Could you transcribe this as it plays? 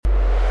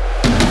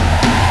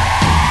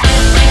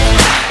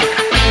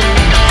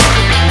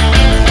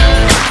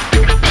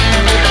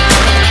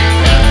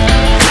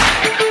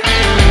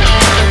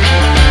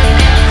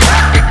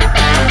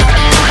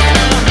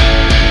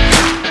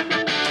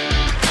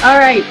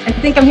I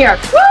think I'm here.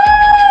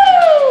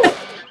 Woo!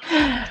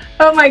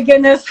 Oh my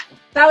goodness.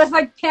 That was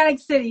like Panic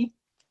City.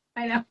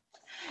 I know.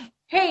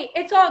 Hey,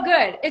 it's all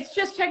good. It's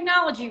just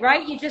technology,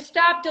 right? You just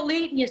stop,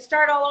 delete, and you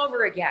start all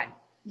over again.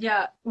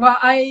 Yeah. Well,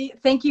 I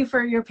thank you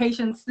for your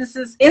patience.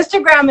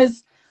 Instagram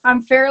is,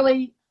 I'm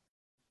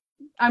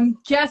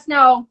just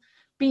now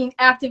being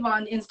active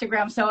on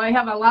Instagram, so I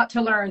have a lot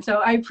to learn.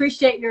 So I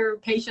appreciate your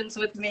patience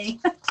with me.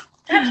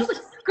 Absolutely.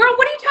 Girl,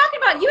 what are you talking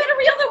about? You had a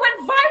reel that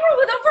went viral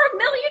with over 1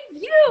 million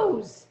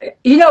views.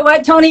 You know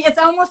what, Tony? It's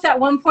almost at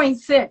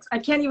 1.6. I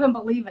can't even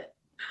believe it.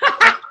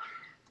 I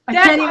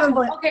can't even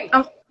believe it. Okay.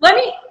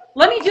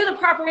 Let me do the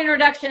proper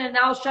introduction and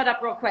I'll shut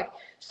up real quick.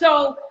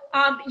 So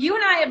you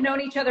and I have known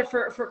each other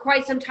for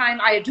quite some time.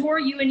 I adore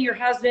you and your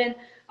husband.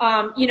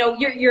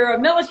 You're a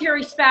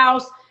military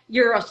spouse.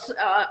 You're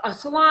a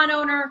salon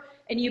owner,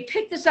 and you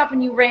picked this up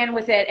and you ran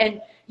with it. And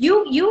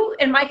you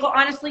and Michael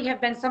honestly have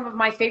been some of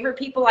my favorite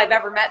people I've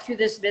ever met through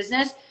this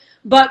business.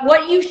 But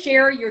what you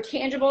share, your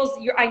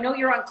tangibles, I know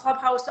you're on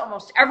Clubhouse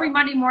almost every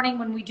Monday morning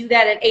when we do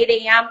that at 8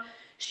 a.m.,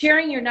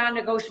 sharing your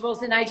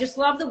non-negotiables. And I just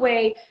love the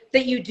way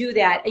that you do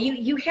that.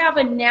 You have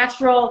a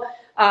natural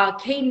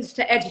cadence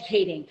to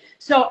educating.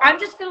 So I'm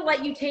just going to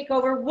let you take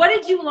over. What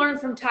did you learn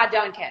from Todd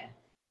Duncan?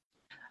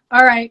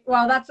 All right.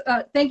 Well,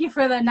 thank you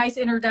for the nice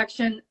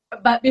introduction.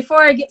 But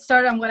before I get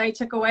started on what I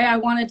took away, I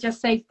want to just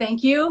say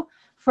thank you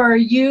for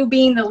you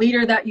being the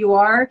leader that you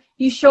are.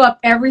 You show up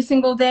every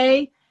single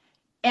day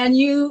and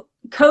you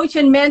coach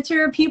and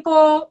mentor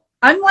people.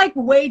 I'm like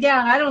way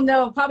down, I don't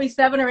know, probably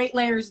 7 or 8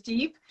 layers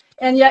deep.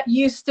 And yet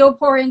you still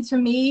pour into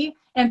me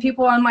and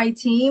people on my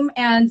team.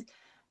 And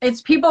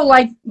it's people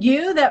like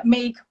you that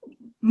make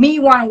me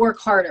want to work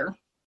harder,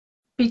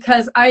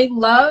 because I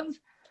love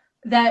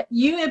that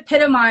you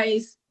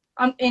epitomize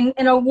in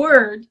a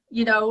word,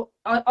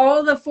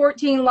 all the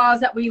 14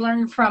 laws that we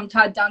learned from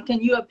Todd Duncan,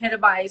 you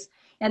epitomize,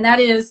 and that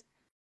is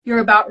you're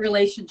about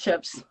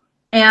relationships.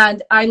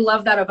 And I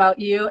love that about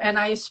you. And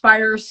I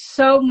aspire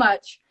so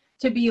much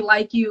to be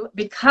like you,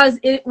 because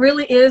it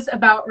really is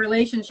about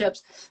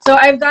relationships. So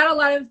I've got a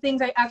lot of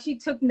things. I actually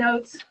took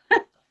notes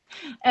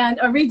and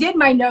redid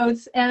my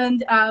notes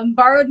and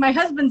borrowed my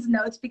husband's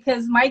notes,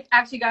 because Mike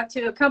actually got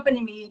to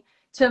accompany me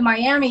to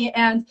Miami.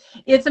 And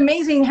it's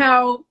amazing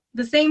how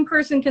the same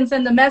person can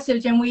send a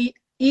message and we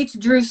each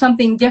drew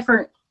something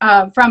different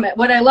from it.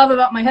 What I love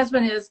about my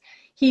husband is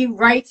he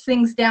writes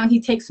things down.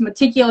 He takes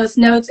meticulous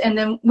notes, and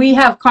then we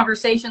have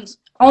conversations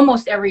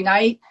almost every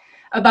night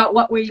about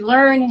what we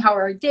learned, how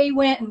our day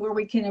went, and where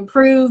we can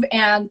improve.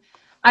 And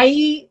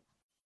I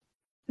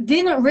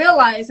didn't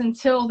realize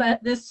until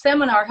this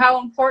seminar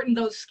how important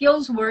those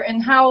skills were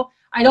and how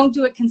I don't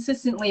do it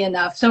consistently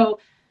enough. So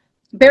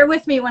bear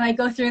with me when I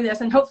go through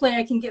this, and hopefully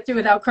I can get through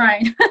without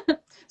crying.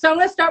 So I'm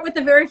going to start with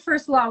the very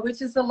first law,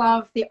 which is the law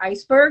of the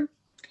iceberg.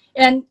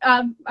 And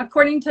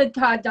according to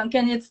Todd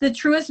Duncan, it's the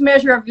truest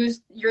measure of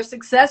your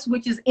success,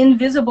 which is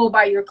invisible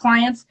by your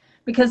clients,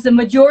 because the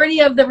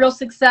majority of the real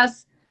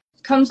success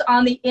comes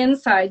on the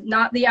inside,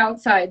 not the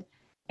outside.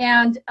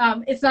 And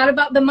it's not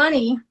about the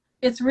money.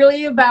 It's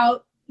really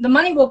about the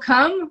money will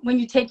come when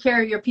you take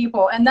care of your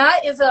people. And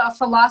that is a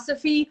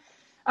philosophy.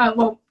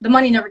 Well, the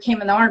money never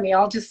came in the Army,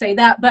 I'll just say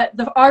that. But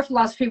our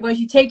philosophy was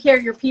you take care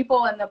of your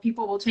people and the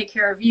people will take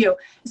care of you.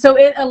 So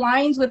it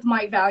aligns with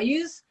my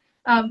values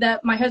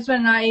that my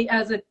husband and I,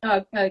 as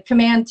a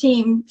command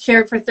team,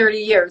 shared for 30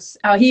 years.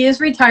 He is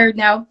retired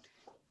now.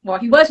 Well,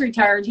 he was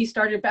retired. He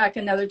started back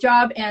another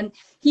job, and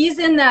he's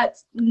in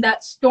that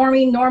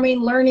storming,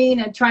 norming,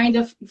 learning, and trying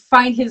to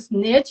find his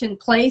niche and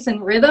place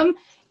and rhythm.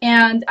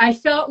 And I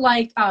felt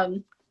like,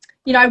 I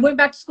went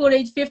back to school at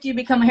age 50 to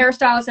become a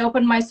hairstylist. I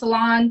opened my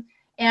salon.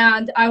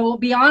 And I will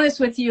be honest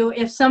with you,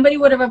 if somebody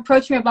would have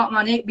approached me about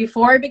Monat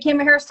before I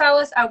became a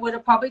hairstylist, I would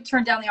have probably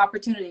turned down the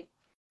opportunity.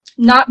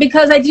 Not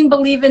because I didn't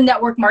believe in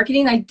network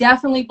marketing. I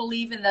definitely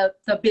believe in the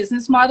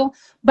business model,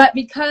 but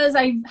because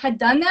I had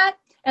done that.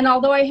 And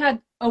although I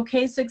had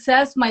okay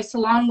success, my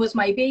salon was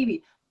my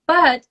baby.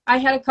 But I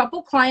had a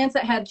couple clients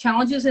that had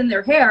challenges in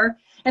their hair.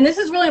 And this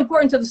is really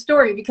important to the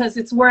story because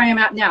it's where I am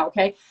at now,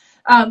 okay?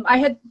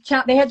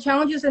 They had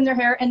challenges in their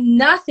hair, and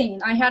nothing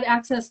I had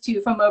access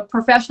to from a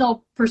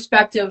professional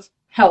perspective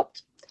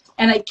helped.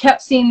 And I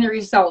kept seeing the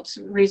results.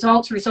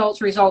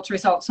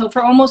 So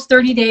for almost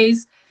 30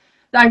 days,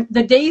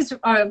 the days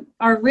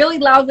are really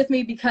loud with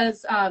me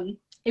because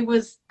it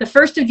was the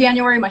 1st of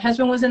January. My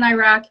husband was in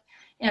Iraq.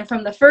 And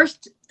from the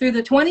 1st through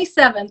the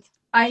 27th,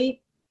 I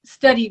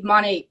studied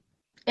Monat.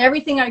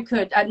 Everything I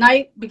could at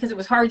night, because it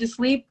was hard to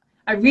sleep.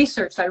 I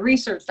researched.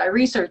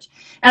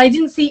 And I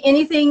didn't see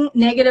anything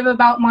negative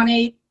about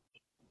Monat.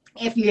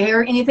 If you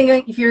hear anything,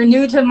 if you're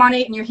new to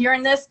Monat and you're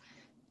hearing this,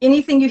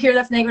 anything you hear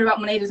that's negative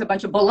about Monat is a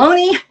bunch of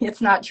baloney.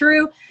 It's not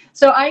true.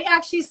 So I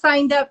actually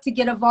signed up to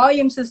get a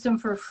volume system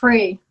for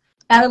free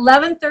at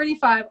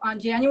 11:35 on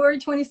January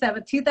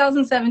 27th,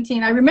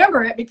 2017. I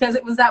remember it because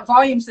it was that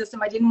volume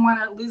system. I didn't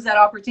want to lose that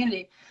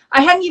opportunity.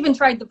 I hadn't even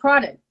tried the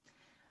product.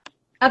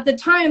 at the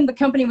time, the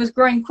company was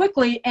growing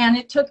quickly, and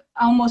it took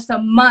almost a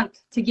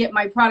month to get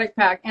my product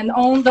pack. And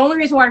the only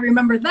reason why I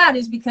remember that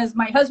is because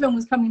my husband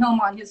was coming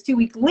home on his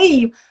 2-week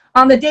leave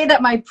on the day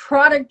that my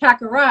product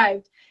pack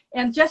arrived.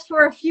 And just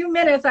for a few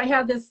minutes, I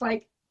had this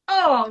like,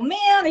 oh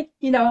man,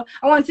 I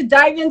wanted to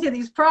dive into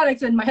these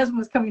products, and my husband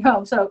was coming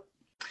home. So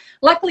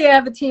luckily I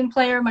have a team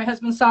player. My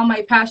husband saw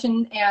my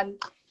passion,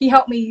 and he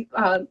helped me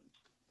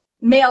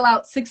mail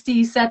out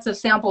 60 sets of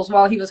samples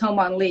while he was home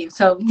on leave.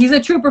 So he's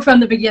a trooper from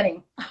the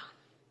beginning.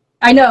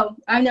 I know.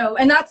 And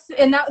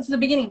that was the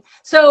beginning.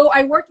 So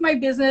I worked my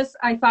business.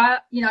 I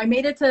thought, I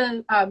made it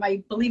to,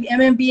 I believe,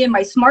 MMB in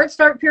my Smart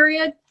Start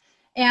period.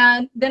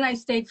 And then I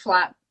stayed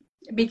flat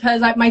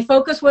because my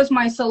focus was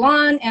my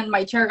salon, and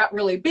my chair got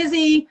really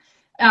busy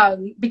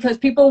because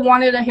people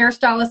wanted a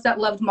hairstylist that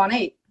loved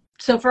Monat.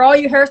 So for all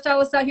you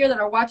hairstylists out here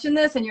that are watching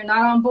this and you're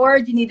not on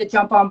board, you need to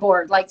jump on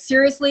board. Like,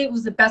 seriously, it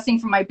was the best thing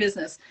for my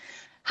business.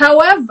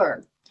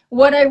 However,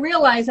 what I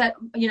realized that,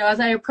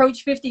 as I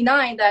approached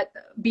 59, that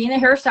being a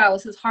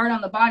hairstylist is hard on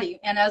the body.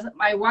 And as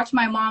I watched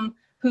my mom,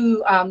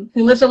 who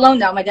lives alone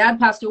now, my dad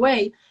passed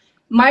away,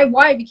 my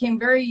why became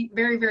very,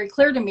 very, very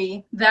clear to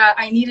me that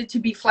I needed to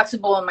be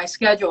flexible in my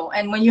schedule.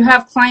 And when you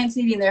have clients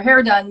needing their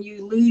hair done,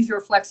 you lose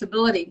your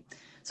flexibility.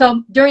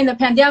 So during the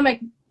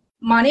pandemic,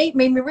 Monat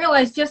made me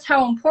realize just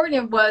how important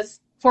it was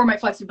for my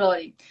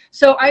flexibility.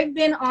 So I've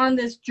been on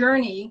this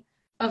journey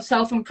of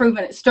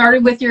self-improvement. It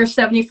started with your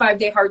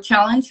 75-day hard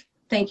challenge.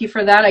 Thank you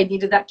for that. I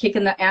needed that kick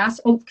in the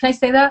ass. Oh, can I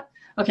say that?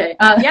 Okay.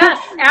 Yes,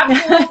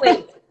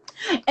 absolutely.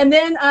 And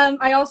then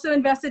I also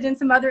invested in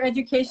some other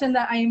education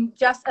that I'm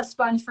just a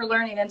sponge for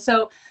learning. And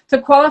so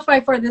to qualify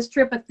for this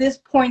trip at this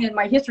point in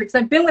my history, because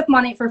I've been with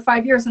Monat for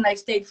 5 years and I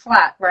stayed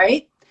flat,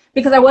 right?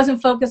 Because I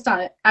wasn't focused on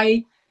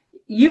it.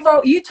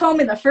 You told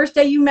me the first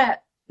day you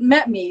met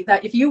me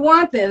that if you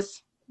want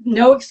this,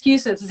 no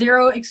excuses,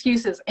 0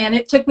 excuses. And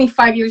it took me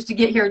 5 years to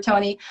get here,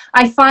 Tony.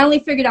 I finally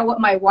figured out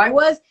what my why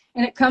was.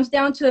 And it comes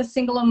down to a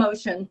single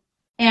emotion.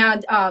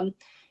 And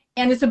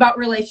it's about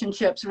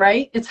relationships,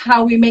 right? It's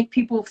how we make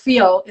people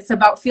feel. It's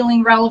about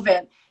feeling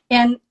relevant.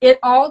 And it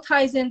all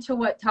ties into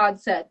what Todd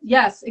said.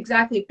 Yes,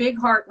 exactly. Big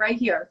heart right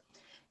here.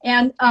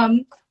 And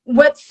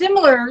what's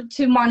similar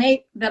to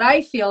Monat that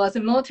I feel as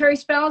a military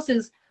spouse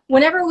is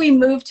whenever we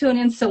move to an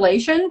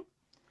installation,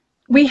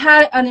 we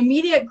had an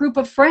immediate group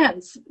of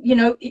friends.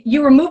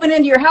 You were moving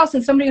into your house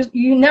and somebody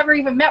you never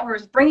even met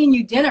was bringing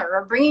you dinner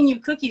or bringing you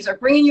cookies or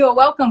bringing you a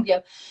welcome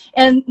gift.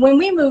 And when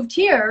we moved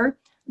here,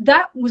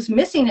 that was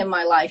missing in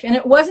my life. And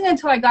it wasn't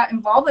until I got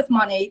involved with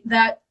Monat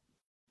that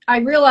I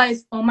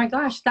realized, oh my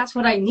gosh, that's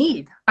what I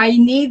need. I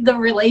need the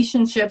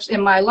relationships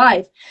in my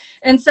life.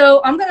 And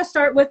so I'm going to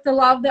start with the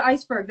law of the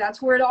iceberg.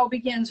 That's where it all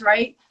begins,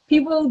 right?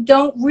 People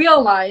don't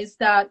realize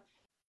that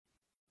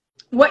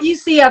what you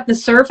see at the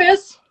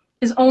surface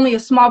is only a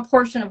small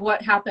portion of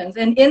what happens.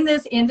 And in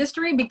this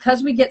industry,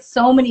 because we get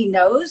so many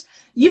no's,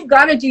 you've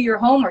got to do your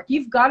homework.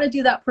 You've got to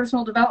do that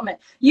personal development.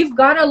 You've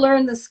got to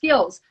learn the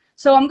skills.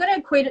 So I'm going to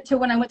equate it to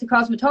when I went to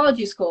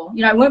cosmetology school.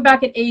 I went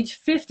back at age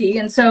 50.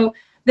 And so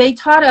they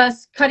taught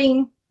us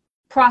cutting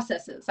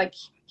processes. Like,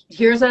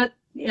 here's a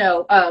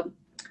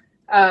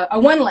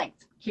one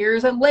length,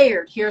 here's a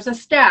layered, here's a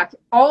stack,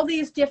 all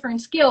these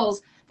different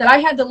skills that I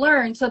had to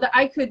learn so that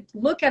I could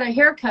look at a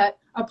haircut,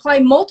 apply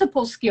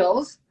multiple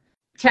skills,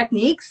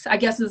 techniques, I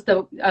guess is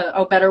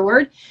a better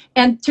word,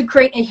 and to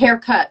create a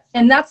haircut.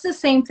 And that's the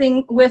same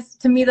thing with,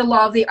 to me, the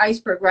law of the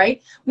iceberg,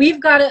 right? We've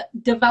got to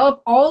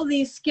develop all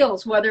these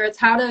skills, whether it's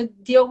how to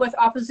deal with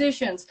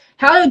oppositions,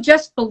 how to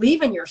just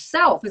believe in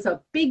yourself is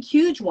a big,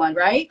 huge one,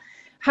 right?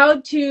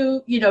 How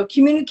to,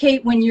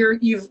 communicate when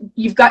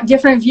you've got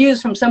different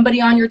views from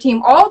somebody on your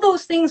team. All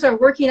those things are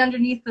working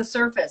underneath the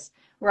surface,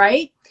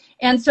 right?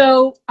 And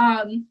so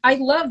I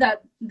love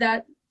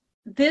that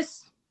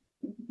this,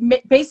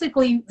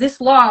 basically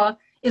this law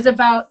is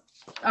about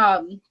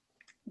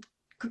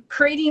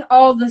creating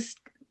all this,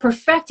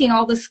 perfecting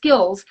all the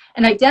skills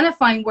and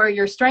identifying where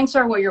your strengths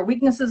are, where your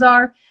weaknesses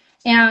are,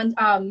 and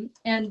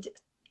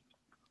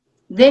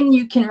then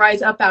you can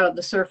rise up out of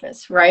the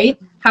surface,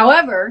 right?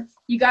 However,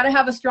 you got to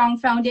have a strong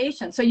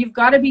foundation. So you've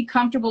got to be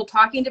comfortable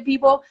talking to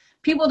people.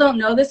 People don't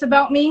know this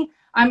about me.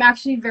 I'm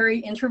actually very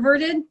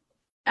introverted.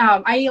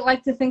 I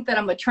like to think that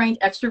I'm a trained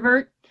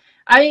extrovert.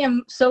 I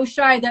am so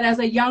shy that as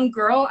a young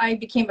girl, I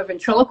became a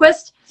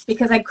ventriloquist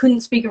because I couldn't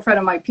speak in front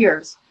of my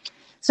peers.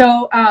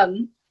 So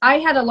I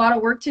had a lot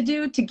of work to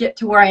do to get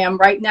to where I am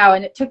right now.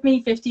 And it took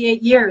me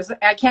 58 years.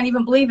 I can't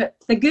even believe it.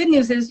 The good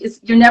news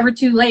is you're never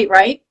too late,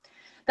 right?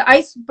 The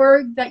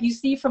iceberg that you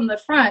see from the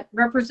front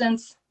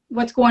represents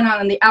what's going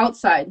on the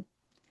outside.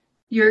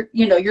 Your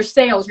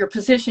sales, your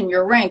position,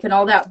 your rank, and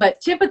all that.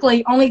 But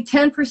typically, only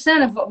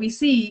 10% of what we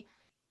see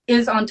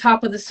is on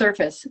top of the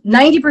surface.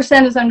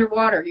 90% is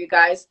underwater, you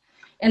guys.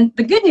 And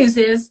the good news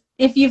is,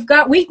 if you've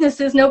got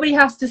weaknesses, nobody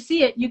has to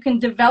see it. You can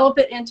develop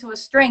it into a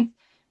strength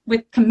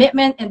with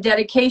commitment and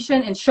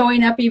dedication and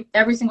showing up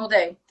every single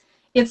day.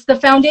 It's the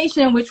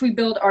foundation in which we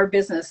build our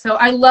business. So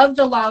I love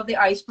the law of the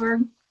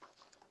iceberg.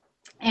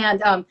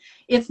 And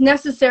it's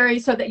necessary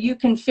so that you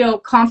can feel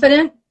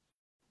confident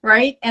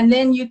right? And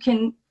then you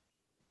can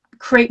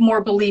create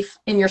more belief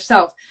in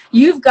yourself.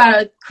 You've got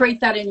to create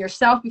that in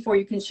yourself before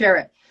you can share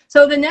it.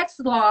 So the next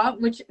law,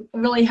 which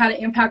really had an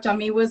impact on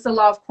me, was the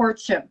law of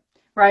courtship,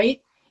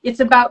 right? It's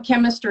about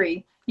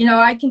chemistry. You know,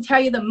 I can tell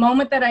you the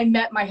moment that I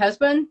met my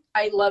husband,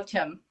 I loved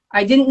him.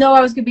 I didn't know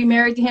I was going to be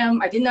married to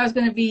him. I didn't know I was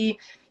going to be,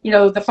 you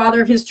know, the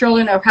father of his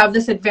children or have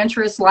this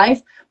adventurous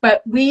life,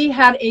 but we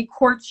had a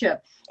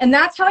courtship. And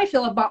that's how I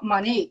feel about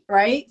Monat,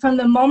 right? From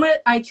the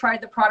moment I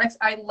tried the products,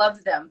 I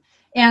loved them.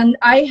 And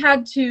I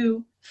had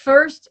to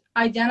first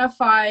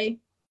identify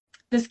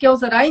the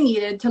skills that I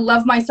needed to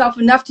love myself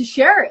enough to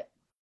share it.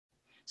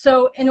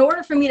 So in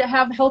order for me to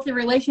have healthy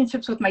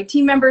relationships with my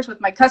team members,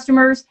 with my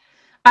customers,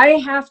 I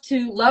have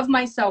to love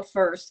myself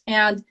first.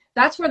 And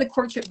that's where the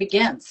courtship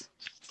begins.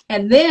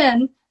 And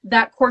then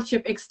that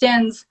courtship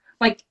extends.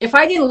 Like if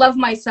I didn't love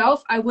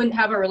myself, I wouldn't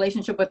have a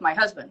relationship with my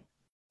husband,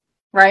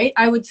 right?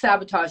 I would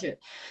sabotage it.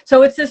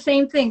 So it's the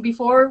same thing.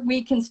 Before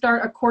we can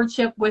start a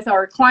courtship with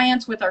our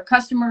clients, with our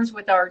customers,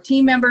 with our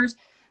team members,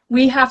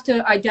 we have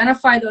to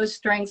identify those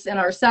strengths in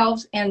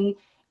ourselves and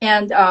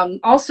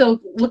also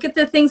look at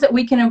the things that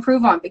we can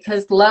improve on,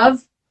 because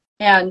love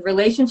and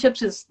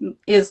relationships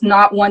is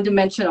not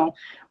one-dimensional,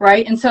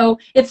 right? And so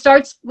it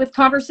starts with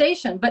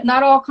conversation, but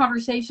not all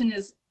conversation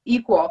is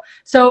equal.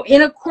 So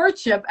in a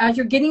courtship, as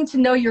you're getting to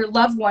know your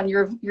loved one,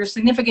 your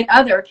significant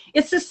other,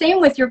 it's the same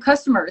with your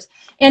customers.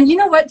 And you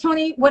know what,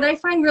 Tony, what I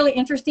find really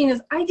interesting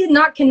is I did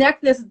not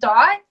connect this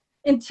dot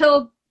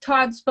until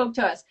Todd spoke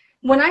to us.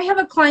 When I have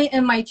a client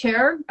in my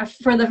chair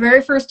for the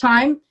very first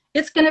time,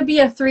 it's going to be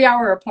a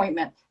 3-hour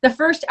appointment. The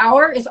first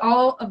hour is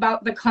all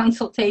about the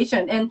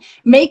consultation and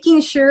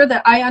making sure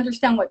that I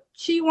understand what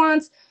she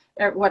wants,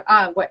 or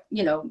what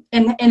you know,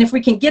 and if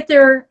we can get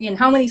there in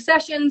how many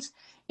sessions.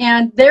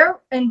 And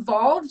they're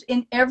involved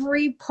in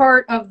every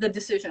part of the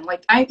decision.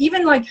 Like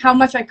even like how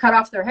much I cut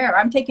off their hair.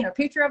 I'm taking a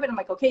picture of it. I'm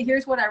like, okay,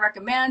 here's what I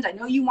recommend. I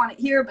know you want it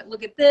here, but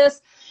look at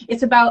this.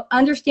 It's about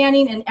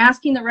understanding and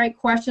asking the right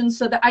questions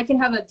so that I can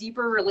have a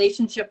deeper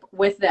relationship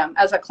with them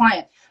as a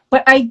client.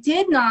 But I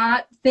did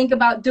not think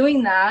about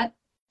doing that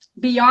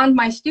beyond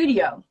my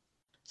studio.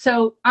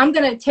 So I'm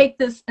going to take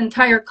this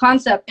entire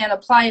concept and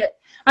apply it.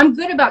 I'm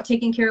good about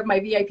taking care of my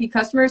VIP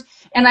customers,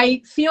 and I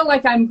feel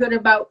like I'm good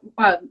about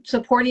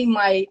supporting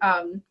my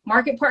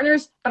market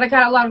partners, but I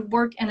got a lot of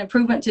work and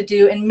improvement to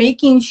do and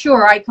making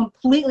sure I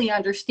completely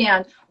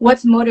understand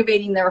what's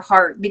motivating their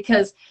heart,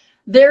 because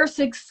their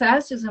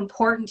success is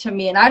important to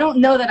me, and I don't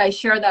know that I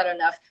share that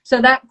enough. So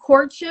that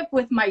courtship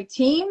with my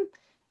team,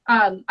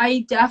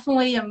 I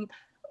definitely am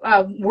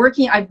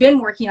I've been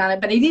working on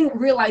it, but I didn't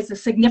realize the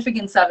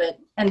significance of it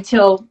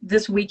until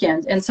this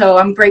weekend. And so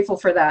I'm grateful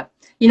for that.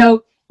 You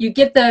know, you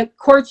get the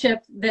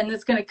courtship, then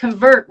it's going to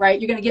convert, right?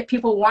 You're going to get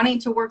people wanting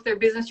to work their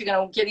business. You're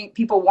going to get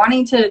people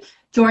wanting to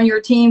join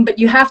your team, but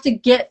you have to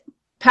get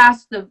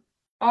past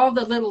all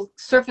the little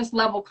surface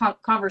level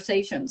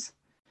conversations.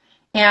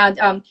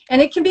 And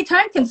it can be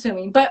time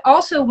consuming, but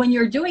also when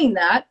you're doing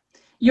that,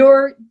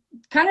 you're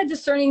kind of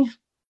discerning,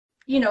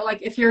 you know,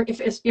 like if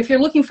you're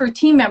looking for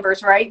team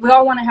members, right? We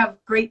all want to have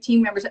great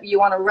team members that you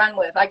want to run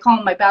with. I call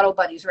them my battle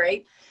buddies,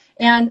 right?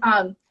 And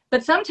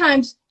but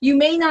sometimes you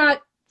may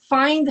not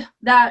find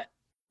that,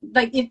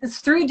 like it's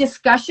through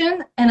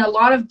discussion and a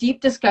lot of deep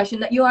discussion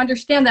that you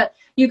understand that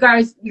you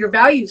guys, your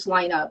values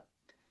line up.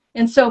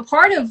 And so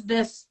part of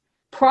this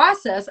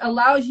process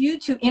allows you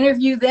to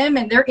interview them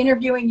and they're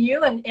interviewing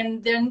you,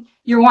 and then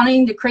you're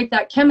wanting to create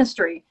that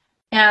chemistry.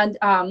 And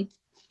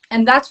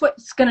that's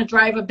what's going to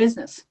drive a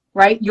business,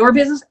 right? Your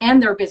business and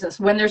their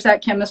business, when there's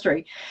that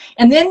chemistry.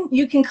 And then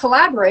you can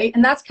collaborate,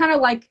 and that's kind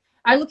of like,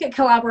 I look at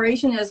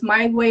collaboration as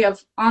my way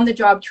of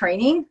on-the-job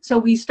training. So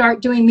we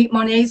start doing Meet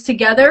Monats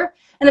together,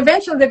 and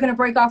eventually they're going to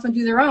break off and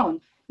do their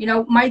own. You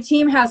know, my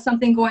team has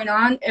something going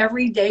on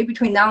every day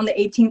between now and the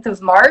 18th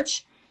of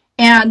March.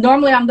 And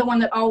normally I'm the one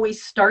that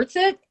always starts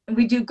it.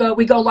 We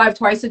go live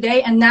twice a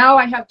day. And now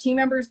I have team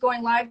members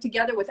going live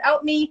together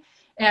without me.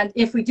 And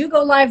if we do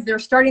go live, they're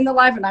starting the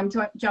live and I'm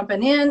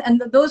jumping in. And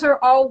those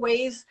are all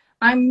ways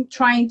I'm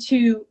trying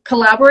to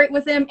collaborate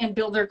with them and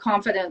build their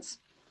confidence.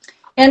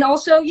 And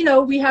also, you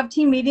know, we have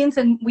team meetings,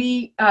 and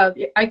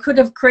I could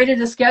have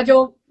created a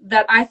schedule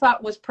that I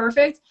thought was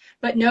perfect,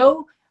 but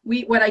no,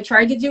 what I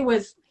tried to do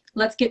was,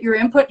 let's get your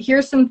input.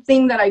 Here's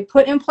something that I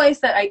put in place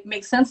that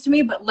makes sense to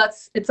me, but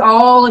it's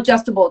all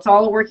adjustable. It's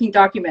all a working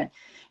document.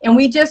 And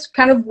we just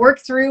kind of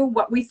worked through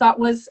what we thought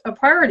was a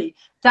priority.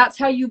 That's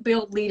how you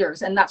build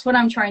leaders, and that's what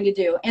I'm trying to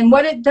do. And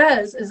what it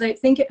does is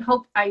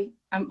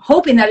I'm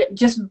hoping that it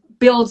just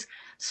builds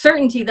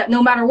certainty that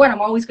no matter what, I'm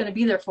always going to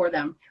be there for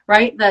them,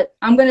 right? That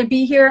I'm going to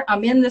be here.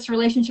 I'm in this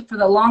relationship for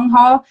the long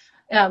haul.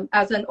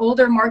 As an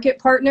older market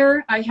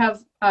partner, I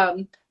have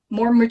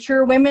more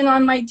mature women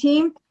on my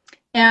team.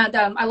 And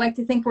I like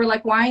to think we're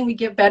like wine. We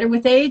get better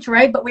with age,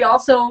 right? But we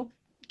also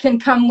can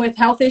come with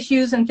health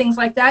issues and things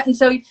like that. And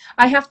so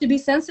I have to be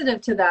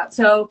sensitive to that.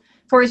 So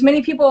for as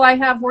many people I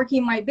have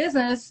working my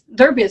business,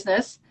 their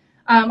business,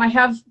 I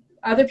have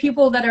other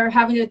people that are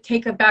having to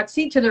take a back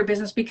seat to their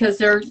business because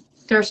they're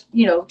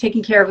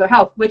taking care of their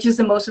health, which is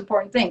the most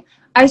important thing.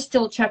 I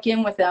still check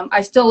in with them.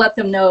 I still let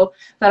them know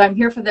that I'm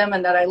here for them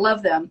and that I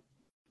love them.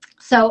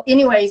 So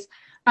anyways,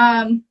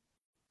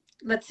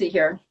 let's see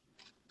here.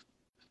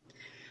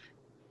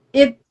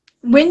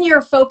 When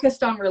you're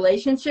focused on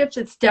relationships,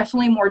 it's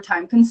definitely more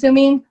time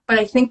consuming, but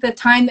I think the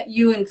time that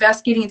you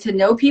invest getting to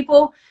know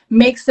people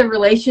makes the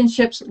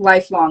relationships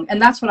lifelong. And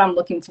that's what I'm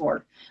looking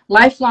for.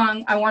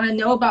 Lifelong. I want to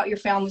know about your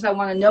families. I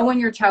want to know when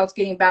your child's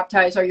getting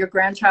baptized or your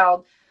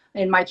grandchild.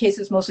 In my case,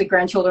 it's mostly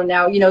grandchildren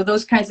now,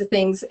 those kinds of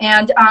things.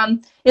 And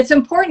it's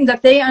important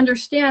that they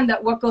understand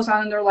that what goes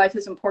on in their life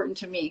is important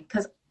to me,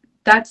 because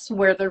that's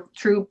where the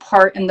true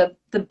part and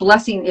the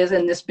blessing is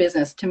in this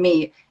business, to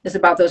me, is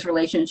about those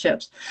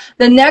relationships.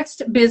 The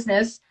next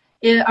business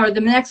or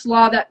the next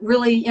law that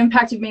really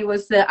impacted me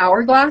was the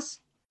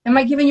hourglass. Am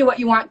I giving you what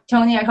you want,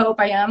 Tony? I hope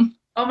I am.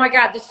 Oh my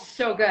God, this is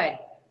so good.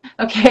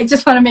 Okay,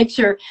 just want to make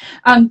sure.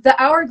 The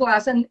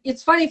hourglass, and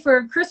it's funny,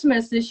 for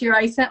Christmas this year,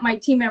 I sent my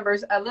team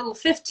members a little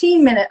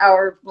 15-minute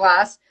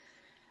hourglass.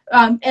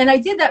 And I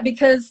did that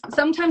because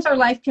sometimes our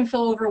life can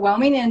feel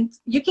overwhelming, and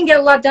you can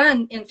get a lot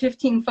done in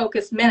 15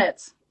 focused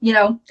minutes,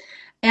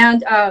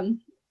 And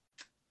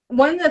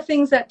one of the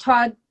things that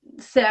Todd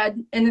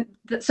said, and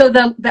so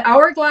the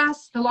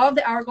hourglass, the law of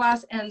the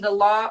hourglass, and the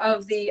law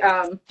of the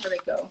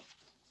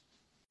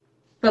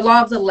the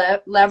law of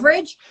the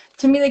leverage,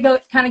 to me, they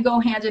kind of go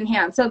hand in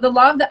hand. So the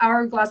law of the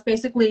hourglass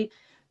basically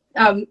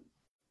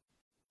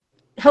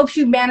helps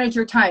you manage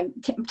your time.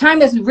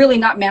 Time is really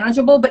not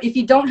manageable, but if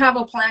you don't have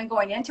a plan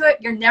going into it,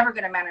 you're never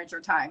going to manage your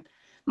time.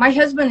 My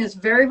husband is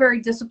very, very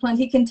disciplined.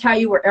 He can tell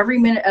you where every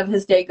minute of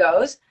his day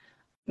goes.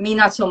 Me,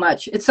 not so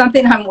much. It's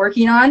something I'm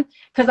working on,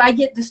 because I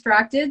get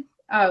distracted.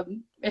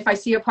 If I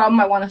see a problem,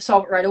 I want to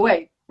solve it right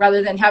away,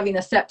 rather than having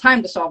a set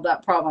time to solve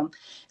that problem.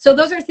 So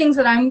those are things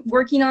that I'm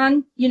working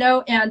on,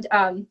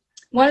 and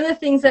one of the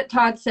things that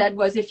Todd said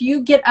was, if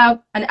you get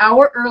up an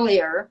hour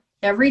earlier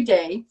every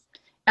day,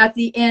 at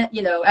the end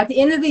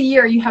of the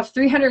year, you have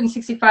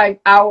 365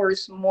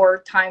 hours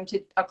more time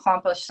to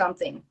accomplish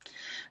something.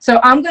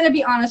 So I'm going to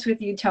be honest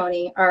with you,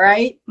 Tony. All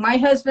right. My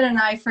husband and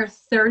I, for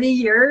 30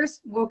 years,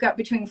 woke up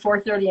between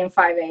 4:30 and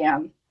 5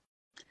 a.m.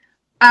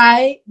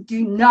 I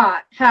do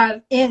not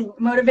have any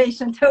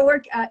motivation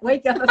to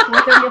wake up at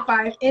 4:30 or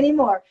 5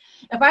 anymore.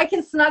 If I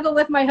can snuggle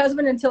with my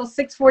husband until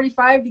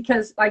 6:45,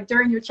 because like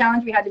during your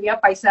challenge, we had to be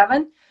up by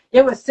 7,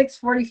 it was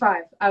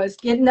 6:45. I was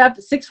getting up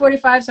at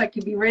 6:45 so I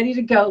could be ready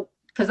to go,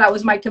 because that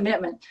was my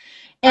commitment.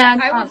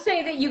 And I would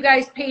say that you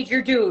guys paid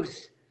your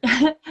dues.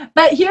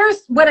 But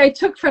here's what I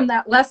took from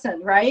that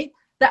lesson, right?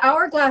 The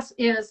hourglass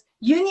is,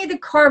 you need to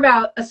carve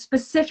out a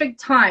specific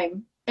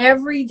time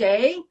every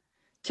day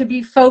to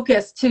be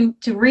focused, to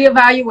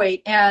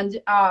reevaluate and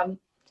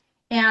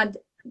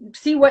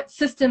see what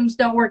systems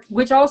don't work,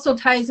 which also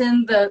ties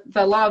in the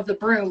law of the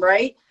broom,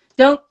 right?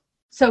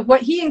 So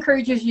what he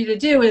encourages you to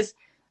do is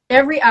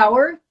every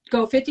hour,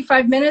 go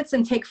 55 minutes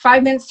and take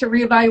 5 minutes to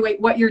reevaluate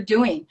what you're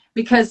doing.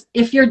 Because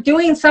if you're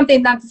doing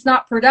something that's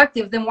not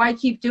productive, then why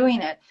keep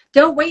doing it?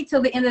 Don't wait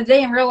till the end of the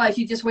day and realize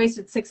you just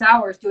wasted 6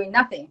 hours doing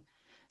nothing.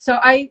 So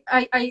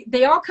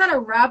they all kind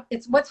of wrap.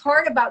 It's what's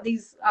hard about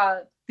these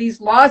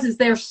laws is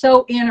they're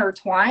so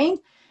intertwined.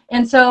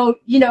 And so,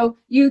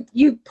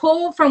 you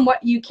pull from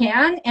what you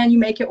can and you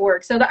make it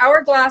work. So the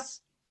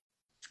hourglass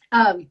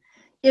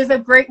is a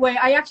great way.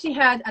 I actually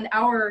had an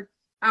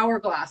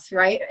hourglass,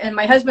 right? And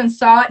my husband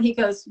saw it. He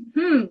goes,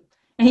 and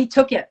he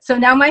took it. So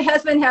now my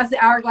husband has the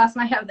hourglass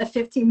and I have the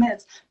 15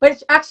 minutes, but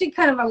it actually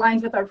kind of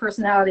aligns with our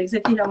personalities,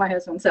 if you know my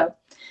husband. So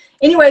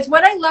anyways,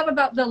 what I love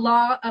about the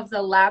law of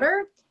the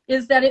ladder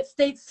is that it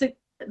states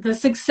the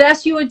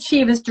success you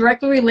achieve is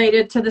directly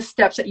related to the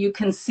steps that you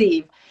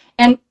conceive.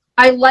 And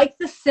I like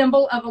the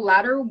symbol of a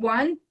ladder.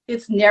 One,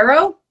 it's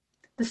narrow.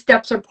 The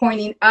steps are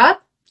pointing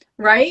up,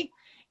 right?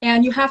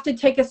 And you have to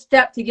take a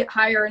step to get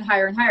higher and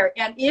higher and higher.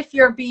 And if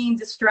you're being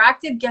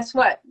distracted, guess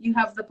what? You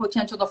have the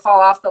potential to fall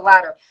off the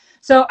ladder.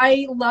 So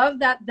I love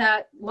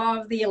that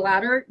law of the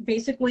ladder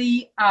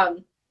basically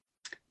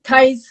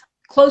ties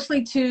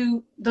closely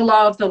to the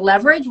law of the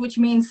leverage, which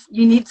means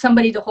you need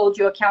somebody to hold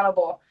you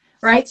accountable,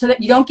 right? So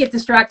that you don't get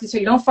distracted, so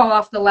you don't fall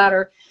off the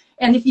ladder.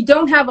 And if you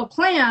don't have a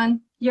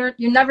plan, you're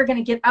never going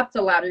to get up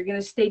the ladder. You're going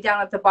to stay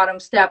down at the bottom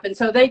step. And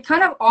so they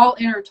kind of all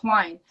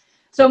intertwine.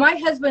 So my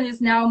husband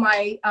is now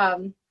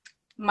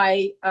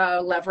my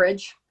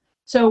leverage.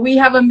 So we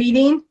have a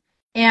meeting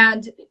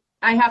and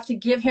I have to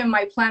give him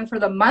my plan for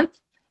the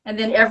month. And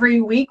then every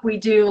week we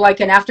do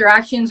like an after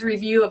actions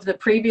review of the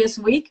previous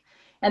week.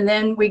 And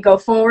then we go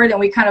forward and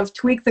we kind of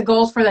tweak the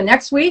goals for the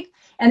next week.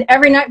 And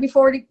every night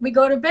before we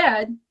go to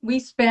bed, we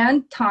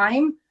spend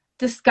time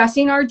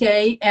discussing our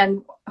day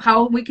and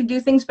how we can do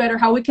things better,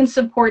 how we can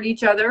support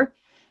each other.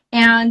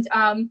 And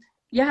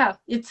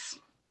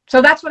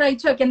so that's what I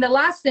took. And the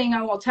last thing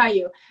I will tell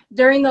you,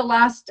 during the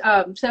last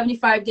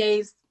 75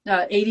 days,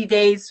 80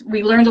 days,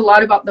 we learned a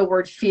lot about the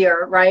word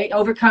fear, right?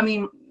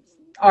 Overcoming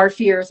our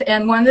fears.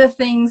 And one of the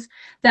things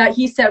that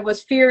he said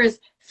was fear is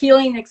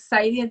feeling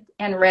excited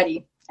and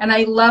ready. And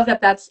I love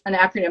that that's an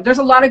acronym. There's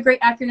a lot of great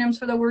acronyms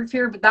for the word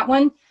fear, but that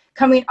one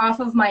coming off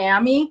of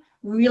Miami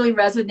really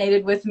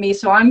resonated with me.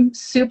 So I'm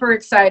super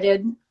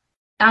excited.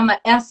 I'm a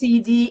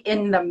SED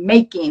in the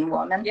making,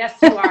 woman. Yes,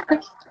 you are.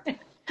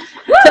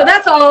 So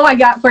that's all I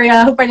got for you.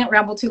 I hope I didn't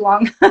ramble too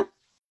long.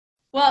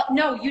 Well,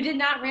 no, you did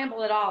not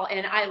ramble at all.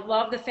 And I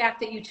love the fact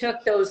that you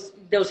took those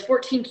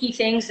 14 key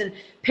things and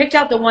picked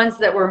out the ones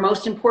that were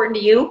most important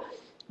to you.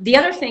 The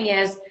other thing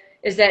is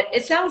that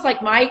it sounds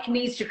like Mike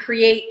needs to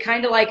create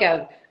kind of like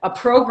a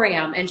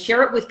program and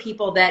share it with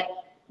people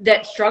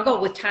that struggle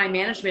with time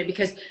management,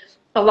 because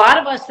a lot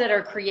of us that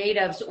are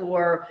creatives,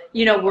 or,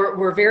 you know,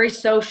 we're very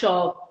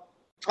social,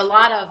 a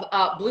lot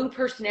of blue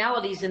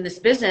personalities in this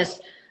business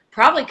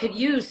probably could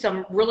use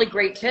some really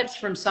great tips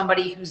from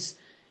somebody who's,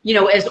 you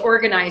know, as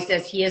organized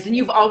as he is. And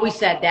you've always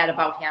said that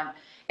about him.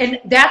 And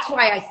that's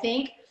why I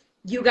think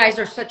you guys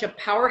are such a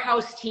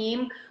powerhouse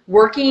team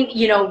working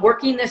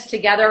this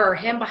together, or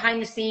him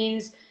behind the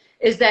scenes,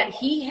 is that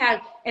he has,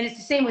 and it's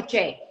the same with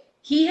Jay.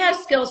 He has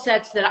skill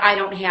sets that I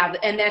don't have,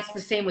 and that's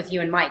the same with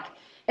you and Mike.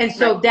 And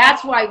so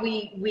that's why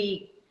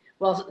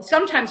well,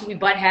 sometimes we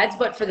butt heads,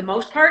 but for the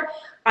most part,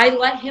 I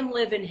let him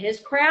live in his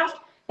craft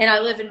and I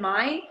live in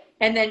mine.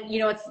 And then, you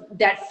know, it's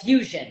that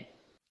fusion.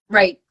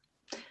 Right.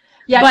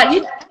 Yeah.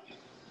 But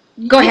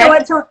go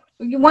ahead.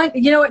 You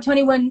know what,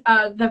 Tony, when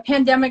the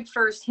pandemic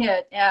first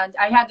hit and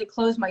I had to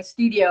close my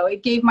studio,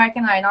 it gave Mike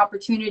and I an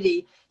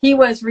opportunity. He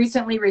was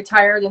recently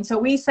retired. And so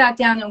we sat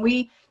down and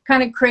we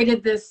kind of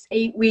created this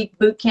 8-week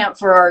boot camp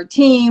for our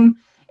team.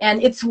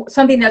 And it's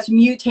something that's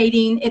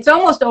mutating. It's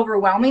almost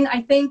overwhelming.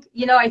 I think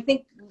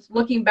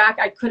looking back,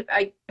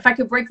 if I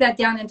could break that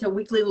down into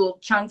weekly little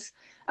chunks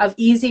of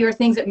easier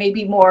things that may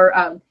be more,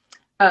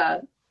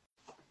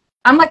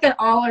 I'm like an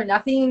all or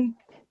nothing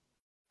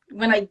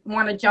when I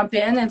want to jump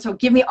in. And so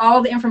give me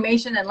all the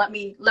information and let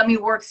me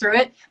work through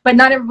it. But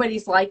not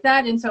everybody's like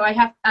that. And so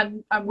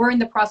we're in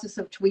the process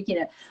of tweaking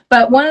it.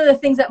 But one of the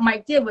things that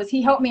Mike did was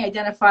he helped me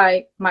identify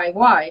my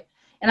why.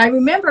 And I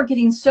remember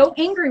getting so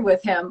angry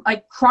with him,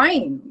 like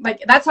crying.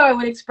 Like that's how I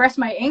would express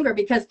my anger,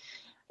 because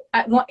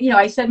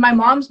I said, my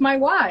mom's my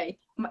why.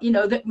 You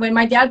know, that when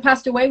my dad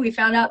passed away, we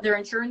found out their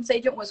insurance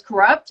agent was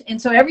corrupt. And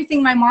so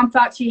everything my mom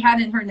thought she had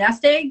in her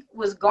nest egg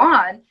was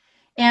gone.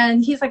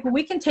 And he's like, well,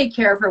 we can take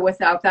care of her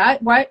without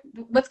that.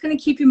 What's going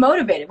to keep you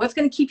motivated? What's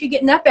going to keep you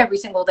getting up every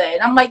single day?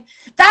 And I'm like,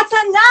 that's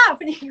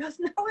enough. And he goes,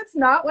 no, it's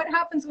not. What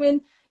happens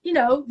when, you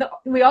know,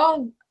 we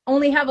all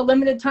only have a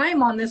limited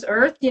time on this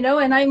earth, you know?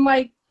 And I'm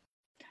like,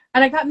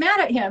 and I got mad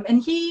at him.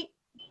 And he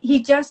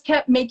just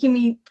kept making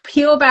me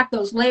peel back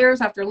those layers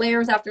after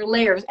layers after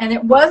layers. And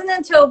it wasn't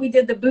until we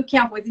did the boot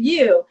camp with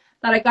you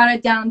that I got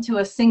it down to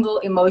a single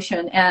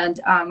emotion.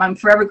 And I'm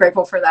forever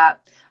grateful for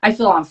that. I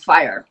feel on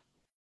fire.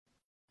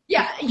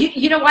 Yeah,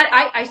 you know what?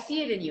 I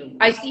see it in you.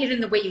 I see it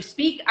in the way you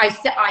speak. I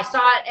saw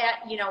it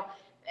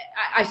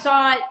I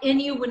saw it in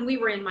you when we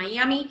were in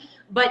Miami.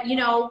 But, you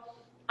know,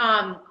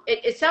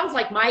 it sounds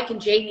like Mike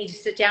and Jay need to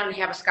sit down and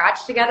have a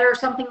scotch together or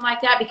something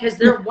like that, because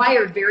they're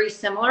wired very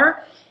similar.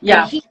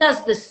 Yeah. And he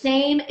does the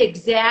same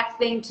exact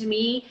thing to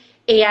me.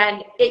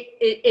 And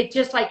it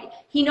just like,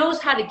 he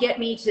knows how to get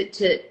me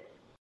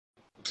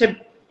to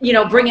you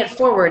know, bring it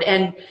forward.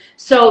 And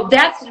so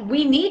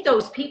we need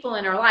those people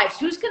in our lives.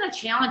 Who's going to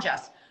challenge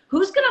us?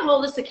 Who's going to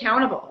hold us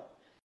accountable?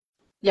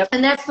 Yep.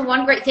 And that's the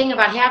one great thing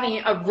about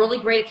having a really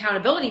great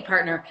accountability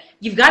partner.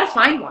 You've got to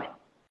find one.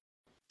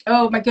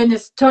 Oh my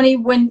goodness, Tony,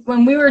 when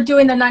we were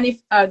doing the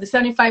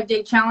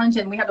 75-day challenge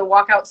and we had to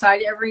walk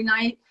outside every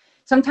night,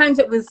 sometimes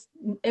it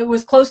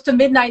was close to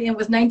midnight and it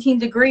was 19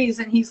 degrees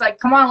and he's like,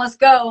 come on, let's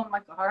go. I'm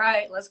like, all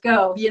right, let's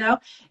go, you know?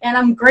 And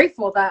I'm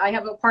grateful that I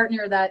have a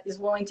partner that is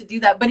willing to do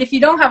that. But if you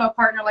don't have a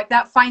partner like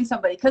that, find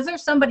somebody, because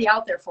there's somebody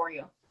out there for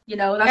you. You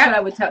know, that's what I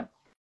would tell.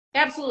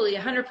 Absolutely,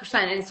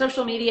 100%. In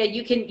social media,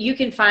 you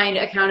can find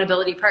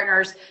accountability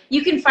partners.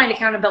 You can find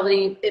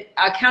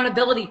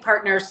accountability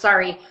partners.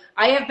 Sorry,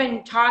 I have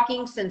been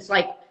talking since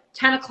like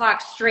 10 o'clock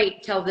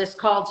straight till this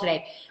call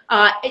today.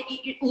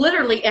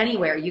 Literally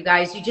anywhere, you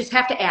guys. You just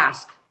have to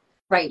ask.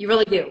 Right, you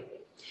really do.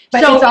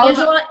 But so,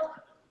 Angela,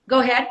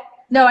 go ahead.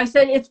 No, I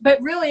said but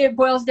really it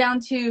boils down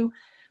to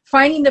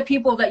finding the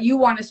people that you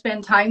want to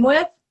spend time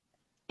with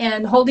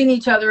and holding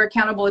each other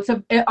accountable.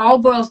 It all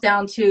boils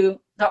down to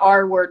the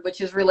R word,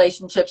 which is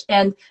relationships,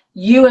 and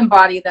you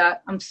embody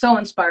that. I'm so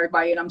inspired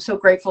by you, and I'm so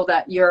grateful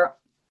that you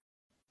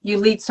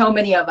lead so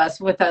many of us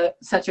with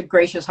such a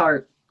gracious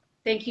heart.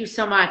 Thank you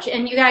so much.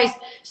 And you guys,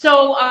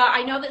 so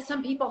I know that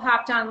some people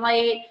hopped on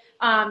late.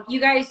 You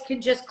guys can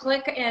just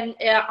click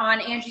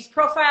on Angie's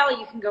profile.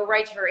 You can go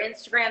right to her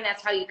Instagram.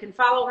 That's how you can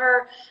follow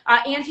her.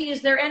 Angie,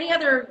 is there any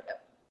other,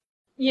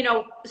 you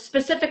know,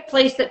 specific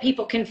place that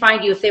people can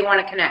find you if they want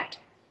to connect?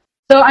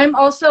 So I'm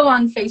also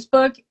on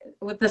Facebook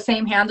with the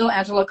same handle,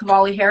 Angela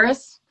Cavalli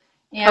Harris.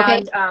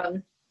 And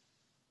okay.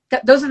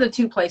 Those are the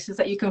two places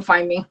that you can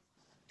find me.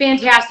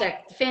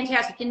 Fantastic.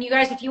 Fantastic. And you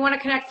guys, if you want to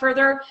connect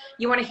further,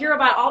 you want to hear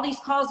about all these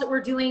calls that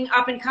we're doing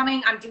up and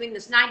coming, I'm doing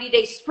this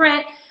 90-day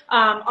sprint.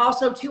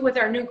 Also, too, with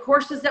our new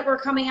courses that we're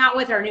coming out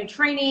with, our new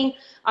training,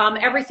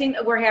 everything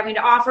that we're having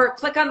to offer.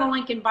 Click on the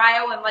link in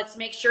bio and let's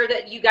make sure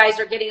that you guys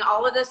are getting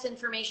all of this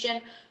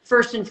information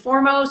first and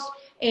foremost.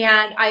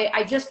 And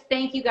I just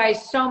thank you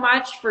guys so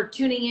much for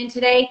tuning in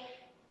today.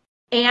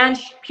 And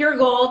Pure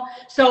Gold.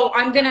 So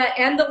I'm going to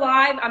end the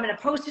live. I'm going to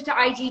post it to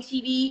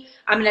IGTV.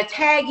 I'm going to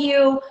tag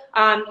you.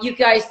 You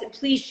guys,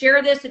 please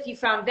share this if you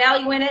found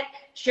value in it.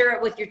 Share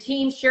it with your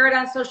team. Share it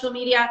on social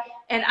media.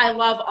 And I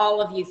love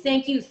all of you.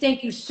 Thank you.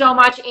 Thank you so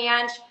much,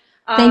 Ange.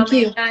 Thank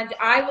you. And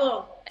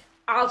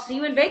I'll see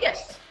you in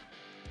Vegas.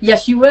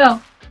 Yes, you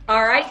will.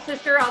 All right,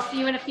 sister. I'll see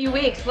you in a few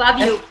weeks. Love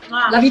you.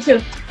 Love you too.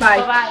 Bye.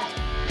 Bye-bye.